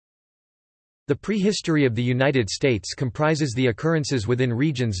The prehistory of the United States comprises the occurrences within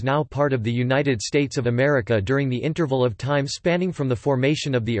regions now part of the United States of America during the interval of time spanning from the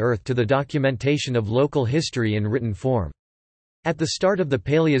formation of the Earth to the documentation of local history in written form. At the start of the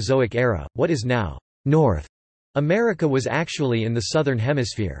Paleozoic era, what is now North America was actually in the southern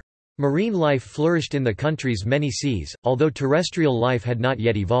hemisphere. Marine life flourished in the country's many seas, although terrestrial life had not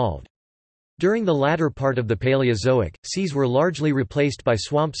yet evolved. During the latter part of the Paleozoic, seas were largely replaced by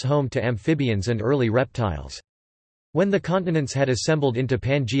swamps home to amphibians and early reptiles. When the continents had assembled into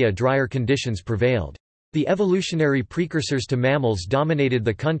Pangaea, drier conditions prevailed. The evolutionary precursors to mammals dominated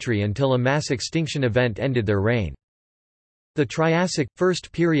the country until a mass extinction event ended their reign. The Triassic,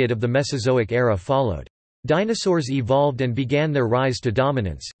 first period of the Mesozoic era followed. Dinosaurs evolved and began their rise to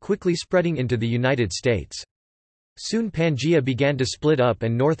dominance, quickly spreading into the United States. Soon Pangaea began to split up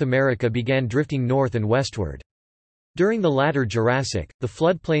and North America began drifting north and westward. During the latter Jurassic, the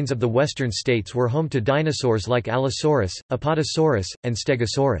floodplains of the western states were home to dinosaurs like Allosaurus, Apatosaurus, and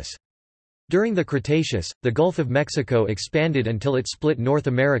Stegosaurus. During the Cretaceous, the Gulf of Mexico expanded until it split North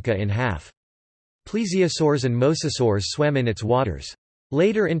America in half. Plesiosaurs and mosasaurs swam in its waters.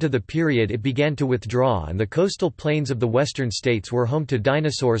 Later into the period it began to withdraw and the coastal plains of the western states were home to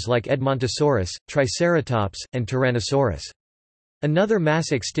dinosaurs like Edmontosaurus, Triceratops, and Tyrannosaurus. Another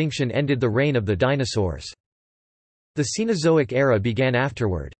mass extinction ended the reign of the dinosaurs. The Cenozoic era began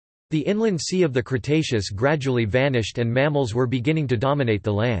afterward. The inland sea of the Cretaceous gradually vanished and mammals were beginning to dominate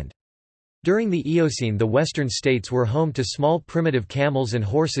the land. During the Eocene the western states were home to small primitive camels and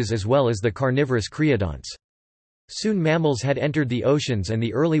horses as well as the carnivorous creodonts. Soon mammals had entered the oceans and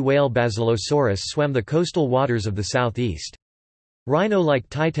the early whale Basilosaurus swam the coastal waters of the southeast. Rhino-like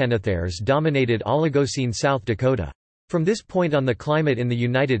titanotheres dominated Oligocene South Dakota. From this point on the climate in the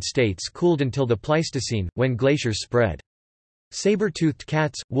United States cooled until the Pleistocene, when glaciers spread. Saber-toothed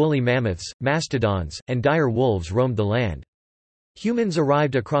cats, woolly mammoths, mastodons, and dire wolves roamed the land. Humans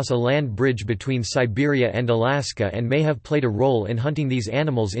arrived across a land bridge between Siberia and Alaska and may have played a role in hunting these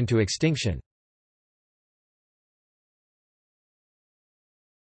animals into extinction.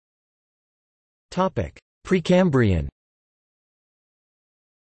 Precambrian.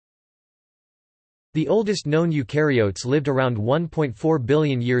 The oldest known eukaryotes lived around 1.4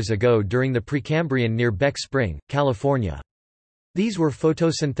 billion years ago during the Precambrian near Beck Spring, California. These were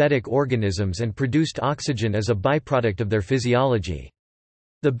photosynthetic organisms and produced oxygen as a byproduct of their physiology.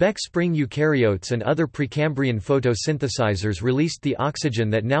 The Beck Spring eukaryotes and other Precambrian photosynthesizers released the oxygen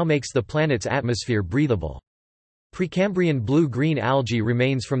that now makes the planet's atmosphere breathable. Precambrian blue-green algae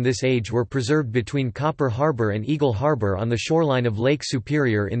remains from this age were preserved between Copper Harbor and Eagle Harbor on the shoreline of Lake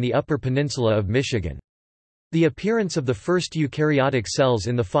Superior in the Upper Peninsula of Michigan. The appearance of the first eukaryotic cells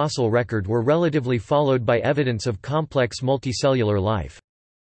in the fossil record were relatively followed by evidence of complex multicellular life.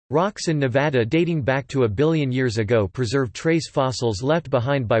 Rocks in Nevada dating back to 1 billion years ago preserve trace fossils left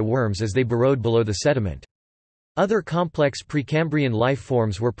behind by worms as they burrowed below the sediment. Other complex Precambrian life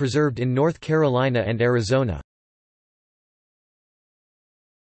forms were preserved in North Carolina and Arizona.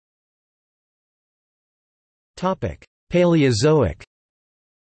 Paleozoic.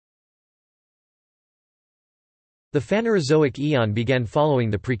 The Phanerozoic eon began following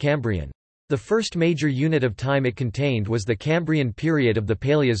the Precambrian. The first major unit of time it contained was the Cambrian period of the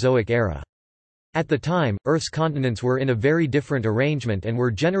Paleozoic era. At the time, Earth's continents were in a very different arrangement and were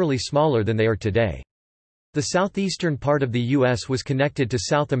generally smaller than they are today. The southeastern part of the U.S. was connected to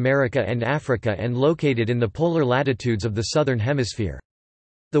South America and Africa and located in the polar latitudes of the southern hemisphere.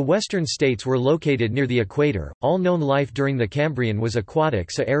 The western states were located near the equator. All known life during the Cambrian was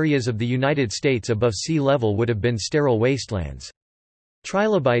aquatic, so areas of the United States above sea level would have been sterile wastelands.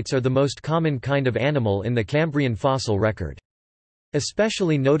 Trilobites are the most common kind of animal in the Cambrian fossil record.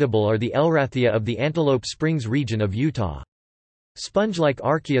 Especially notable are the Elrathia of the Antelope Springs region of Utah. Sponge-like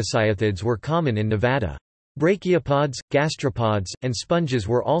archaeocyathids were common in Nevada. Brachiopods, gastropods, and sponges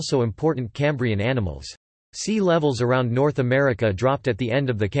were also important Cambrian animals. Sea levels around North America dropped at the end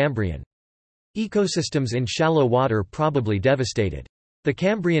of the Cambrian. Ecosystems in shallow water probably devastated. The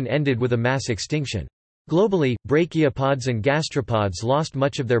Cambrian ended with a mass extinction. Globally, brachiopods and gastropods lost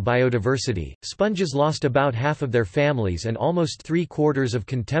much of their biodiversity, sponges lost about half of their families, and almost 3/4 of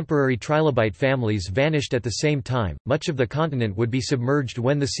contemporary trilobite families vanished at the same time. Much of the continent would be submerged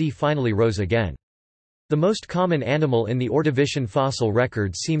when the sea finally rose again. The most common animal in the Ordovician fossil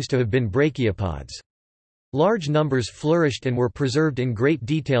record seems to have been brachiopods. Large numbers flourished and were preserved in great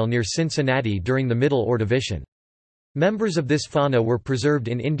detail near Cincinnati during the Middle Ordovician. Members of this fauna were preserved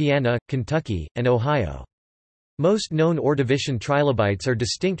in Indiana, Kentucky, and Ohio. Most known Ordovician trilobites are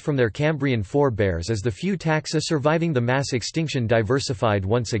distinct from their Cambrian forebears as the few taxa surviving the mass extinction diversified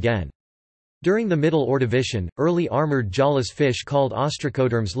once again. During the Middle Ordovician, early armored jawless fish called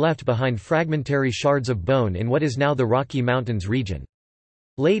ostracoderms left behind fragmentary shards of bone in what is now the Rocky Mountains region.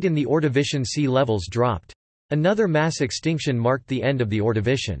 Late in the Ordovician, sea levels dropped. Another mass extinction marked the end of the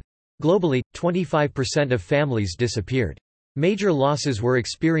Ordovician. Globally, 25% of families disappeared. Major losses were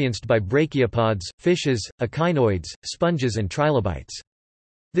experienced by brachiopods, fishes, echinoids, sponges and trilobites.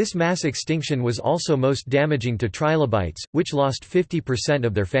 This mass extinction was also most damaging to trilobites, which lost 50%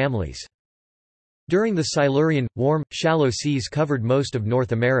 of their families. During the Silurian, warm, shallow seas covered most of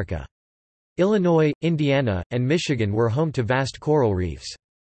North America. Illinois, Indiana, and Michigan were home to vast coral reefs.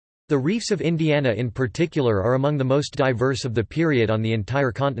 The reefs of Indiana in particular are among the most diverse of the period on the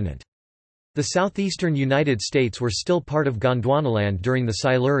entire continent. The southeastern United States were still part of Gondwanaland during the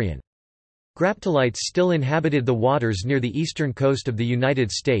Silurian. Graptolites still inhabited the waters near the eastern coast of the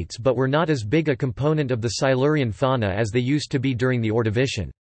United States but were not as big a component of the Silurian fauna as they used to be during the Ordovician.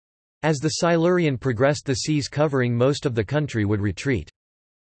 As the Silurian progressed, the seas covering most of the country would retreat.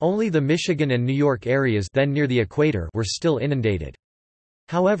 Only the Michigan and New York areas, then near the equator, were still inundated.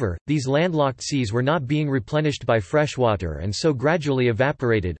 However, these landlocked seas were not being replenished by freshwater and so gradually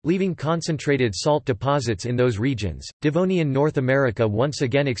evaporated, leaving concentrated salt deposits in those regions. Devonian North America once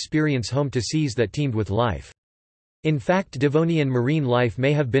again experienced home to seas that teemed with life. In fact, Devonian marine life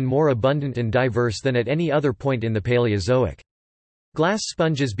may have been more abundant and diverse than at any other point in the Paleozoic. Glass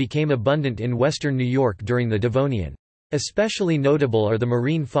sponges became abundant in western New York during the Devonian. Especially notable are the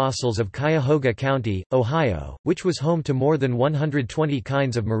marine fossils of Cuyahoga County, Ohio, which was home to more than 120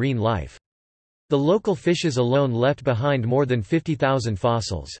 kinds of marine life. The local fishes alone left behind more than 50,000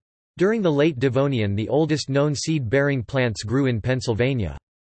 fossils. During the late Devonian, the oldest known seed-bearing plants grew in Pennsylvania.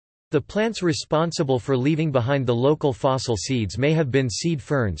 The plants responsible for leaving behind the local fossil seeds may have been seed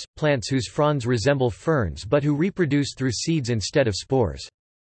ferns, plants whose fronds resemble ferns but who reproduce through seeds instead of spores.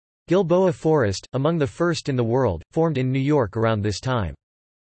 Gilboa Forest, among the first in the world, formed in New York around this time.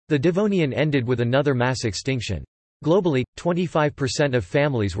 The Devonian ended with another mass extinction. Globally, 25% of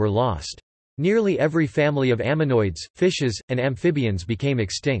families were lost. Nearly every family of ammonoids, fishes, and amphibians became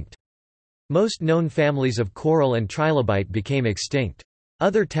extinct. Most known families of coral and trilobite became extinct.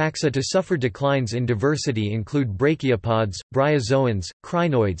 Other taxa to suffer declines in diversity include brachiopods, bryozoans,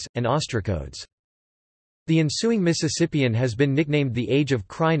 crinoids, and ostracods. The ensuing Mississippian has been nicknamed the Age of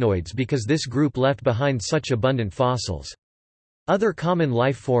Crinoids because this group left behind such abundant fossils. Other common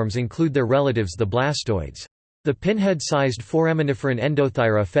life forms include their relatives the blastoids. The pinhead-sized foraminiferan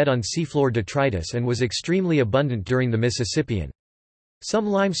Endothyra fed on seafloor detritus and was extremely abundant during the Mississippian. Some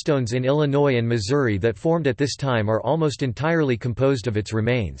limestones in Illinois and Missouri that formed at this time are almost entirely composed of its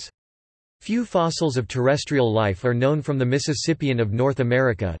remains. Few fossils of terrestrial life are known from the Mississippian of North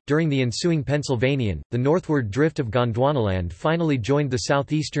America. During the ensuing Pennsylvanian, the northward drift of Gondwanaland finally joined the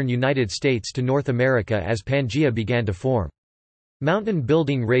southeastern United States to North America as Pangaea began to form. Mountain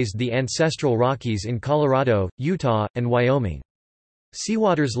building raised the ancestral Rockies in Colorado, Utah, and Wyoming.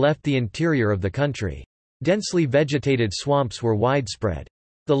 Seawaters left the interior of the country. Densely vegetated swamps were widespread.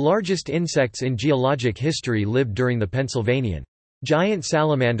 The largest insects in geologic history lived during the Pennsylvanian. Giant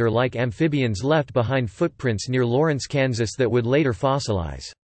salamander-like amphibians left behind footprints near Lawrence, Kansas that would later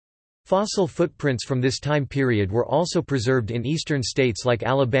fossilize. Fossil footprints from this time period were also preserved in eastern states like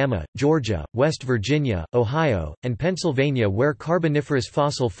Alabama, Georgia, West Virginia, Ohio, and Pennsylvania where Carboniferous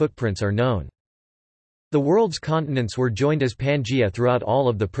fossil footprints are known. The world's continents were joined as Pangaea throughout all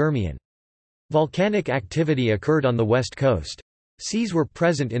of the Permian. Volcanic activity occurred on the west coast. Seas were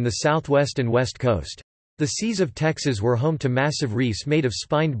present in the southwest and west coast. The seas of Texas were home to massive reefs made of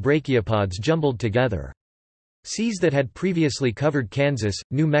spined brachiopods jumbled together. Seas that had previously covered Kansas,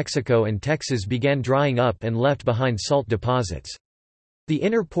 New Mexico and Texas began drying up and left behind salt deposits. The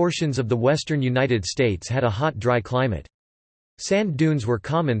inner portions of the western United States had a hot, dry climate. Sand dunes were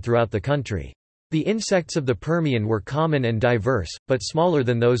common throughout the country. The insects of the Permian were common and diverse, but smaller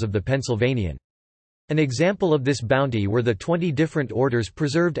than those of the Pennsylvanian. An example of this bounty were the 20 different orders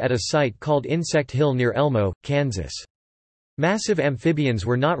preserved at a site called Insect Hill near Elmo, Kansas. Massive amphibians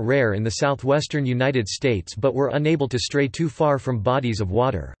were not rare in the southwestern United States but were unable to stray too far from bodies of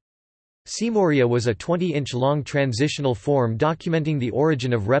water. Seamoria was a 20-inch-long transitional form documenting the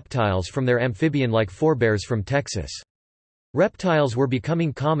origin of reptiles from their amphibian-like forebears from Texas. Reptiles were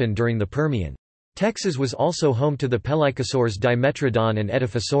becoming common during the Permian. Texas was also home to the pelycosaurs Dimetrodon and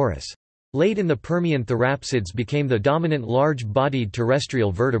Edaphosaurus. Late in the Permian, therapsids became the dominant large-bodied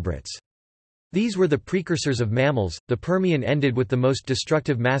terrestrial vertebrates. These were the precursors of mammals. The Permian ended with the most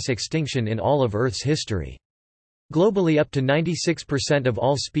destructive mass extinction in all of Earth's history. Globally, up to 96% of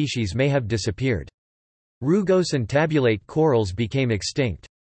all species may have disappeared. Rugose and tabulate corals became extinct.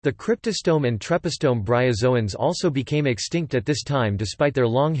 The cryptostome and trepistome bryozoans also became extinct at this time despite their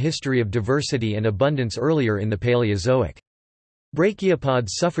long history of diversity and abundance earlier in the Paleozoic. Brachiopods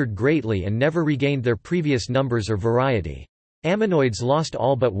suffered greatly and never regained their previous numbers or variety. Ammonoids lost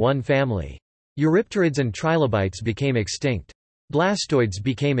all but one family. Eurypterids and trilobites became extinct. Blastoids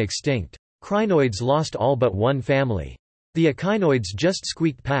became extinct. Crinoids lost all but one family. The echinoids just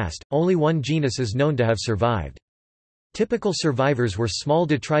squeaked past, only one genus is known to have survived. Typical survivors were small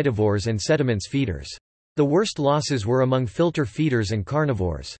detritivores and sediments feeders. The worst losses were among filter feeders and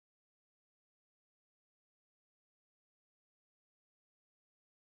carnivores.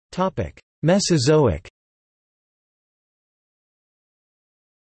 Mesozoic.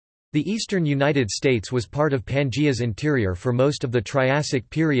 The eastern United States was part of Pangaea's interior for most of the Triassic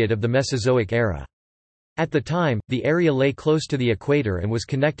period of the Mesozoic era. At the time, the area lay close to the equator and was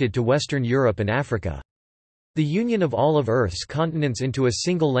connected to Western Europe and Africa. The union of all of Earth's continents into a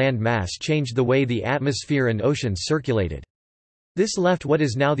single land mass changed the way the atmosphere and oceans circulated. This left what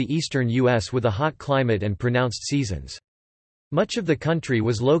is now the eastern U.S. with a hot climate and pronounced seasons. Much of the country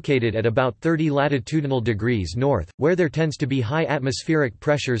was located at about 30 latitudinal degrees north, where there tends to be high atmospheric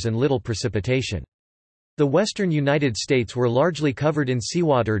pressures and little precipitation. The western United States were largely covered in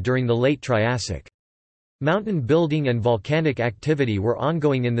seawater during the late Triassic. Mountain building and volcanic activity were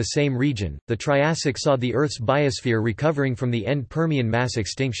ongoing in the same region. The Triassic saw the Earth's biosphere recovering from the end Permian mass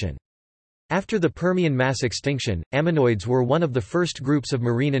extinction. After the Permian mass extinction, ammonoids were one of the first groups of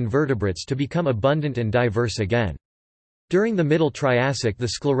marine invertebrates to become abundant and diverse again. During the Middle Triassic,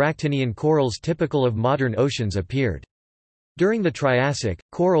 the scleractinian corals typical of modern oceans appeared. During the Triassic,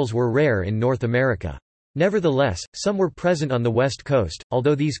 corals were rare in North America. Nevertheless, some were present on the west coast,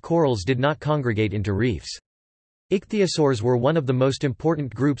 although these corals did not congregate into reefs. Ichthyosaurs were one of the most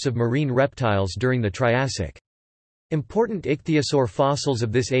important groups of marine reptiles during the Triassic. Important ichthyosaur fossils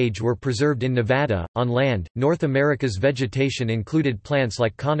of this age were preserved in Nevada. On land, North America's vegetation included plants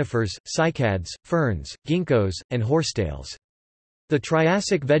like conifers, cycads, ferns, ginkgos, and horsetails. The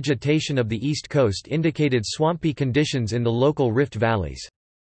Triassic vegetation of the East Coast indicated swampy conditions in the local rift valleys.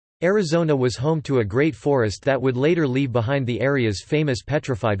 Arizona was home to a great forest that would later leave behind the area's famous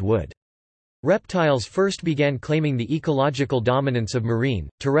petrified wood. Reptiles first began claiming the ecological dominance of marine,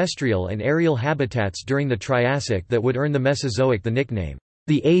 terrestrial and aerial habitats during the Triassic that would earn the Mesozoic the nickname,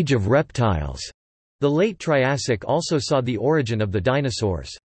 the Age of Reptiles. The late Triassic also saw the origin of the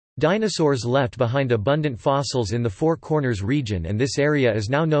dinosaurs. Dinosaurs left behind abundant fossils in the Four Corners region, and this area is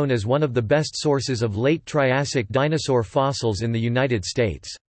now known as one of the best sources of late Triassic dinosaur fossils in the United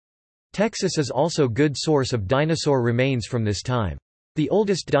States. Texas is also a good source of dinosaur remains from this time. The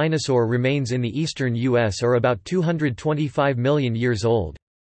oldest dinosaur remains in the eastern U.S. are about 225 million years old.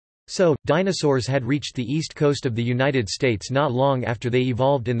 So, dinosaurs had reached the east coast of the United States not long after they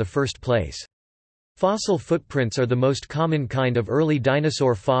evolved in the first place. Fossil footprints are the most common kind of early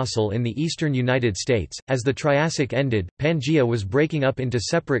dinosaur fossil in the eastern United States. As the Triassic ended, Pangaea was breaking up into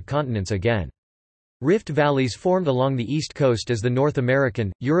separate continents again. Rift valleys formed along the east coast as the North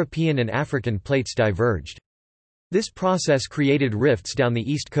American, European and African plates diverged. This process created rifts down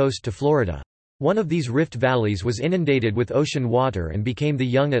the east coast to Florida. One of these rift valleys was inundated with ocean water and became the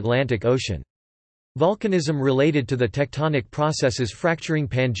young Atlantic Ocean. Volcanism related to the tectonic processes fracturing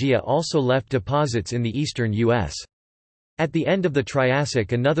Pangaea also left deposits in the eastern U.S. At the end of the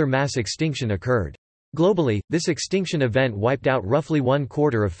Triassic, another mass extinction occurred. Globally, this extinction event wiped out roughly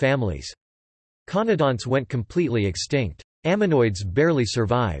 1/4 of families. Conodonts went completely extinct. Ammonoids barely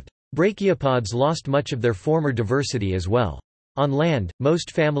survived. Brachiopods lost much of their former diversity as well. On land,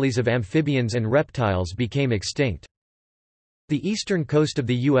 most families of amphibians and reptiles became extinct. The eastern coast of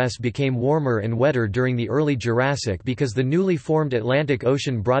the U.S. became warmer and wetter during the early Jurassic because the newly formed Atlantic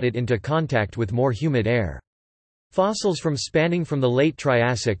Ocean brought it into contact with more humid air. Fossils spanning from the late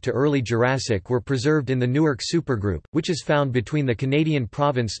Triassic to early Jurassic were preserved in the Newark supergroup, which is found between the Canadian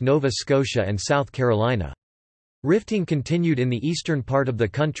province Nova Scotia and South Carolina. Rifting continued in the eastern part of the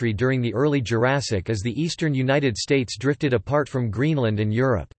country during the early Jurassic as the eastern United States drifted apart from Greenland and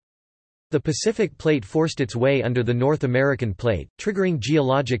Europe. The Pacific Plate forced its way under the North American Plate, triggering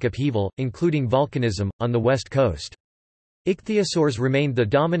geologic upheaval, including volcanism, on the west coast. Ichthyosaurs remained the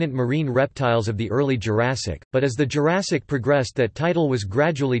dominant marine reptiles of the early Jurassic, but as the Jurassic progressed, that title was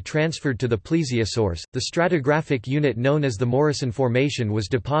gradually transferred to the plesiosaurs. The stratigraphic unit known as the Morrison Formation was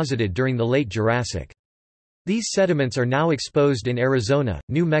deposited during the late Jurassic. These sediments are now exposed in Arizona,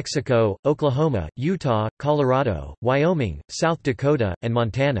 New Mexico, Oklahoma, Utah, Colorado, Wyoming, South Dakota, and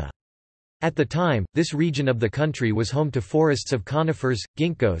Montana. At the time, this region of the country was home to forests of conifers,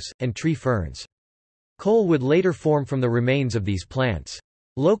 ginkgos, and tree ferns. Coal would later form from the remains of these plants.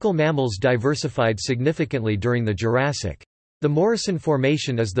 Local mammals diversified significantly during the Jurassic. The Morrison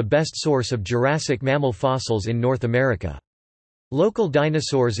Formation is the best source of Jurassic mammal fossils in North America. Local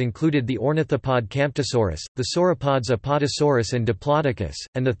dinosaurs included the ornithopod Camptosaurus, the sauropods Apatosaurus and Diplodocus,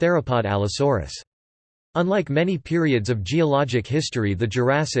 and the theropod Allosaurus. Unlike many periods of geologic history, the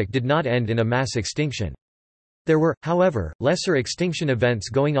Jurassic did not end in a mass extinction. There were, however, lesser extinction events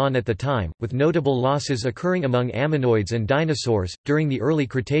going on at the time, with notable losses occurring among ammonoids and dinosaurs. During the early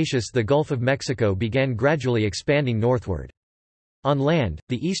Cretaceous, the Gulf of Mexico began gradually expanding northward. On land,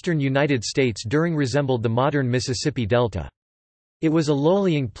 the eastern United States resembled the modern Mississippi Delta. It was a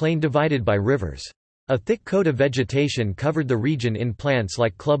low-lying plain divided by rivers. A thick coat of vegetation covered the region in plants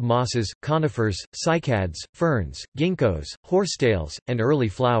like club mosses, conifers, cycads, ferns, ginkgos, horsetails, and early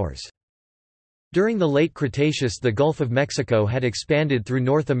flowers. During the late Cretaceous, the Gulf of Mexico had expanded through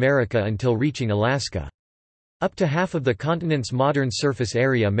North America until reaching Alaska. Up to half of the continent's modern surface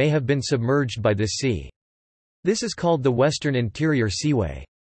area may have been submerged by this sea. This is called the Western Interior Seaway.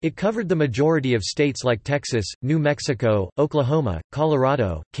 It covered the majority of states like Texas, New Mexico, Oklahoma,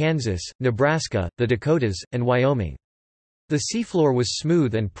 Colorado, Kansas, Nebraska, the Dakotas, and Wyoming. The seafloor was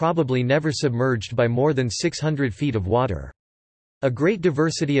smooth and probably never submerged by more than 600 feet of water. A great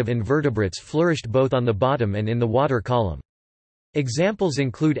diversity of invertebrates flourished both on the bottom and in the water column. Examples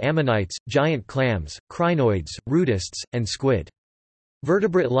include ammonites, giant clams, crinoids, rudists, and squid.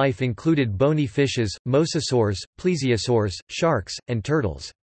 Vertebrate life included bony fishes, mosasaurs, plesiosaurs, sharks, and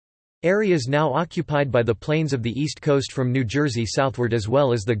turtles. Areas now occupied by the plains of the East Coast from New Jersey southward as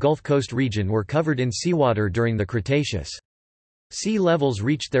well as the Gulf Coast region were covered in seawater during the Cretaceous. Sea levels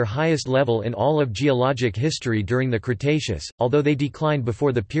reached their highest level in all of geologic history during the Cretaceous, although they declined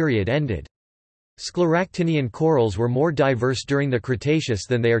before the period ended. Scleractinian corals were more diverse during the Cretaceous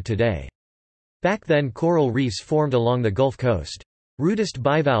than they are today. Back then, coral reefs formed along the Gulf Coast. Rudist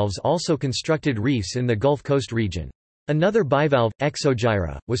bivalves also constructed reefs in the Gulf Coast region. Another bivalve,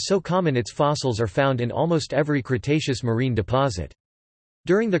 Exogyra, was so common its fossils are found in almost every Cretaceous marine deposit.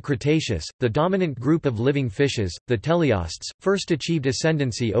 During the Cretaceous, the dominant group of living fishes, the teleosts, first achieved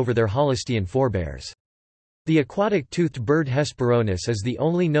ascendancy over their Holocene forebears. The aquatic toothed bird Hesperornis is the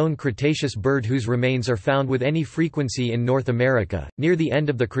only known Cretaceous bird whose remains are found with any frequency in North America. Near the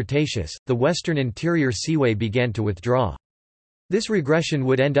end of the Cretaceous, the Western Interior Seaway began to withdraw. This regression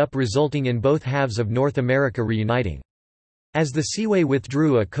would end up resulting in both halves of North America reuniting. As the seaway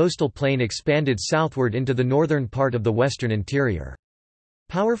withdrew, a coastal plain expanded southward into the northern part of the western interior.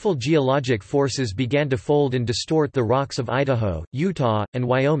 Powerful geologic forces began to fold and distort the rocks of Idaho, Utah, and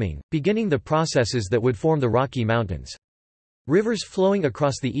Wyoming, beginning the processes that would form the Rocky Mountains. Rivers flowing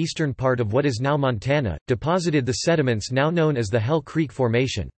across the eastern part of what is now Montana, deposited the sediments now known as the Hell Creek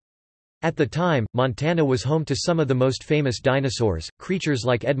Formation. At the time, Montana was home to some of the most famous dinosaurs, creatures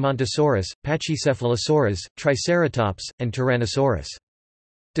like Edmontosaurus, Pachycephalosaurus, Triceratops, and Tyrannosaurus.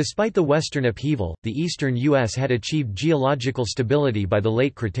 Despite the western upheaval, the eastern U.S. had achieved geological stability by the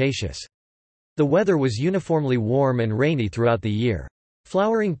late Cretaceous. The weather was uniformly warm and rainy throughout the year.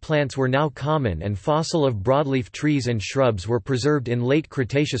 Flowering plants were now common and fossil of broadleaf trees and shrubs were preserved in late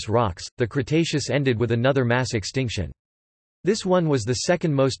Cretaceous rocks. The Cretaceous ended with another mass extinction. This one was the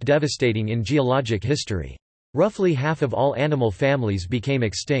second most devastating in geologic history. Roughly half of all animal families became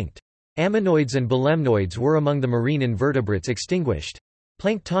extinct. Ammonoids and belemnoids were among the marine invertebrates extinguished.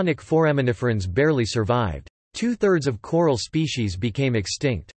 Planktonic foraminiferans barely survived. Two-thirds of coral species became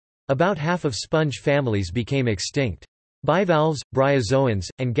extinct. About half of sponge families became extinct. Bivalves, bryozoans,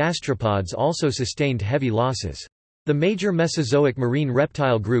 and gastropods also sustained heavy losses. The major Mesozoic marine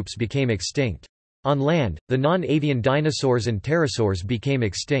reptile groups became extinct. On land, the non-avian dinosaurs and pterosaurs became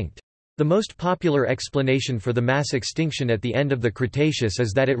extinct. The most popular explanation for the mass extinction at the end of the Cretaceous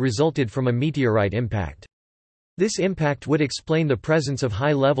is that it resulted from a meteorite impact. This impact would explain the presence of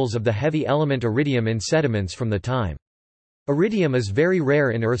high levels of the heavy element iridium in sediments from the time. Iridium is very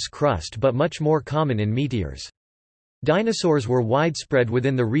rare in Earth's crust but much more common in meteors. Dinosaurs were widespread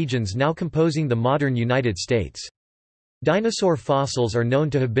within the regions now composing the modern United States. Dinosaur fossils are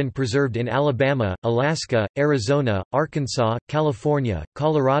known to have been preserved in Alabama, Alaska, Arizona, Arkansas, California,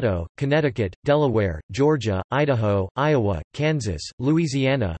 Colorado, Connecticut, Delaware, Georgia, Idaho, Iowa, Kansas,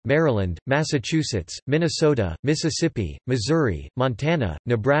 Louisiana, Maryland, Massachusetts, Minnesota, Mississippi, Missouri, Montana,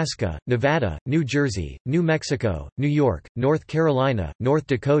 Nebraska, Nevada, New Jersey, New Mexico, New York, North Carolina, North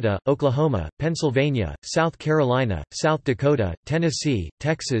Dakota, Oklahoma, Pennsylvania, South Carolina, South Dakota, Tennessee,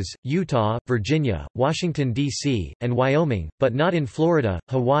 Texas, Utah, Virginia, Washington, D.C., and Wyoming. Wyoming, but not in Florida,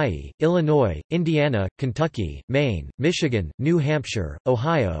 Hawaii, Illinois, Indiana, Kentucky, Maine, Michigan, New Hampshire,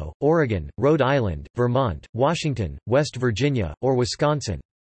 Ohio, Oregon, Rhode Island, Vermont, Washington, West Virginia, or Wisconsin.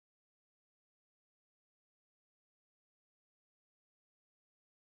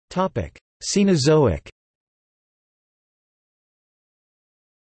 Cenozoic.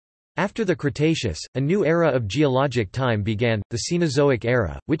 After the Cretaceous, a new era of geologic time began, the Cenozoic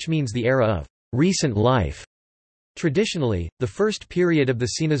era, which means the era of recent life. Traditionally, the first period of the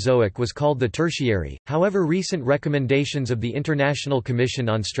Cenozoic was called the Tertiary, however recent recommendations of the International Commission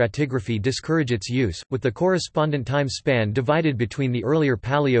on Stratigraphy discourage its use, with the correspondent time span divided between the earlier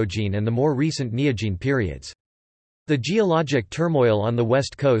Paleogene and the more recent Neogene periods. The geologic turmoil on the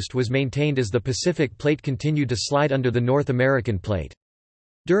west coast was maintained as the Pacific Plate continued to slide under the North American Plate.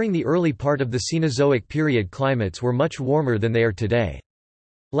 During the early part of the Cenozoic period, climates were much warmer than they are today.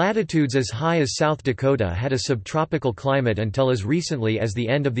 Latitudes as high as South Dakota had a subtropical climate until as recently as the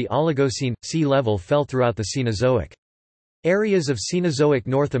end of the Oligocene. Sea level fell throughout the Cenozoic. Areas of Cenozoic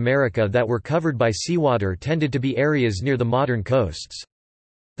North America that were covered by seawater tended to be areas near the modern coasts.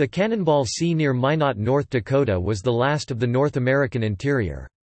 The Cannonball Sea near Minot, North Dakota was the last of the North American interior.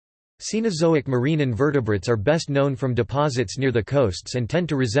 Cenozoic marine invertebrates are best known from deposits near the coasts and tend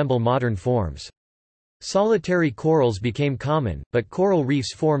to resemble modern forms. Solitary corals became common, but coral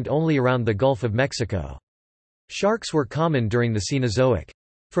reefs formed only around the Gulf of Mexico. Sharks were common during the Cenozoic.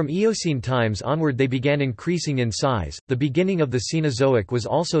 From Eocene times onward they began increasing in size. The beginning of the Cenozoic was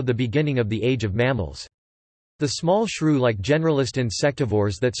also the beginning of the Age of Mammals. The small shrew-like generalist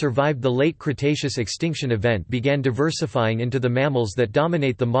insectivores that survived the late Cretaceous extinction event began diversifying into the mammals that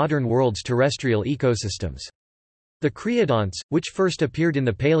dominate the modern world's terrestrial ecosystems. The creodonts, which first appeared in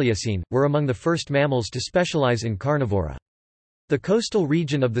the Paleocene, were among the first mammals to specialize in carnivora. The coastal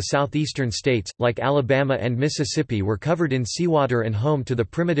region of the southeastern states, like Alabama and Mississippi, were covered in seawater and home to the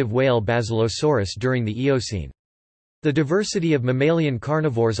primitive whale Basilosaurus during the Eocene. The diversity of mammalian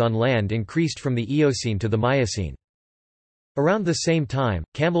carnivores on land increased from the Eocene to the Miocene. Around the same time,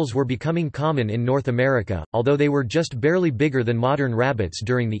 camels were becoming common in North America, although they were just barely bigger than modern rabbits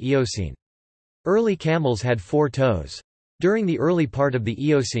during the Eocene. Early camels had 4 toes. During the early part of the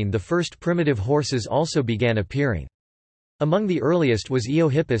Eocene, the first primitive horses also began appearing. Among the earliest was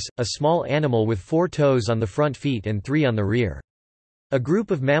Eohippus, a small animal with 4 toes on the front feet and 3 on the rear. A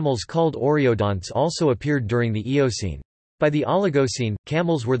group of mammals called oreodonts also appeared during the Eocene. By the Oligocene,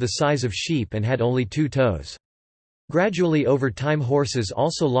 camels were the size of sheep and had only 2 toes. Gradually over time horses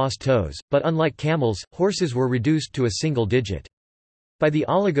also lost toes, but unlike camels, horses were reduced to a single digit. By the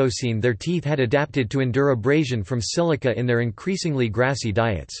Oligocene their teeth had adapted to endure abrasion from silica in their increasingly grassy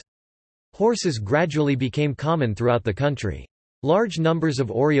diets. Horses gradually became common throughout the country. Large numbers of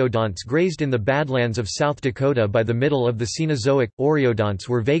oreodonts grazed in the Badlands of South Dakota by the middle of the Cenozoic. Oreodonts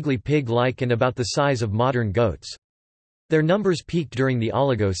were vaguely pig-like and about the size of modern goats. Their numbers peaked during the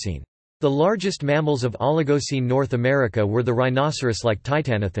Oligocene. The largest mammals of Oligocene North America were the rhinoceros-like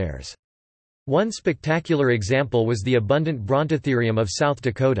Titanotheres. One spectacular example was the abundant Brontotherium of South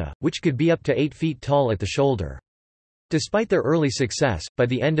Dakota, which could be up to 8 feet tall at the shoulder. Despite their early success, by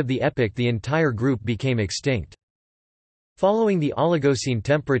the end of the epoch the entire group became extinct. Following the Oligocene,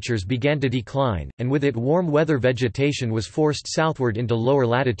 temperatures began to decline, and with it warm weather vegetation was forced southward into lower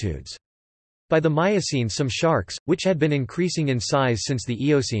latitudes. By the Miocene some sharks, which had been increasing in size since the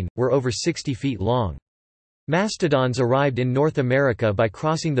Eocene, were over 60 feet long. Mastodons arrived in North America by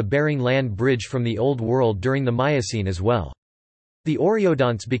crossing the Bering Land Bridge from the Old World during the Miocene as well. The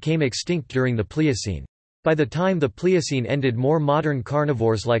oreodonts became extinct during the Pliocene. By the time the Pliocene ended, more modern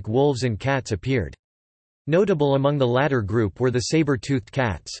carnivores like wolves and cats appeared. Notable among the latter group were the saber-toothed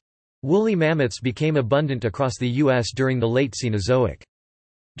cats. Woolly mammoths became abundant across the U.S. during the late Cenozoic.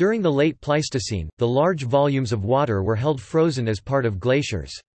 During the late Pleistocene, the large volumes of water were held frozen as part of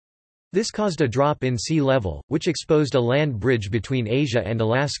glaciers. This caused a drop in sea level, which exposed a land bridge between Asia and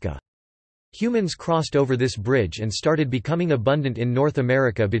Alaska. Humans crossed over this bridge and started becoming abundant in North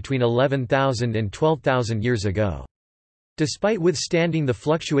America between 11,000 and 12,000 years ago. Despite withstanding the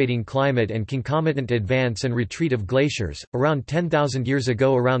fluctuating climate and concomitant advance and retreat of glaciers, around 10,000 years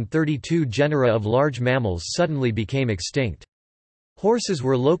ago around 32 genera of large mammals suddenly became extinct. Horses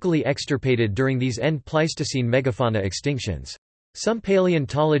were locally extirpated during these end Pleistocene megafauna extinctions. Some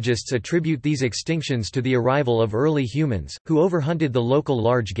paleontologists attribute these extinctions to the arrival of early humans, who overhunted the local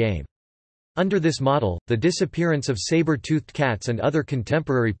large game. Under this model, the disappearance of saber-toothed cats and other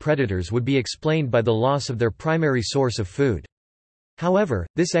contemporary predators would be explained by the loss of their primary source of food. However,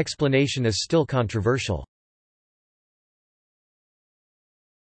 this explanation is still controversial.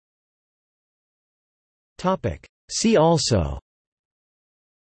 See also: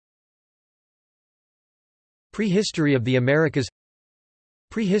 Prehistory of the Americas,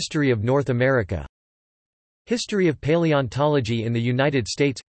 Prehistory of North America, History of paleontology in the United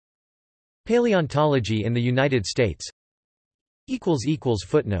States, Paleontology in the United States.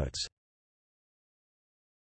 Footnotes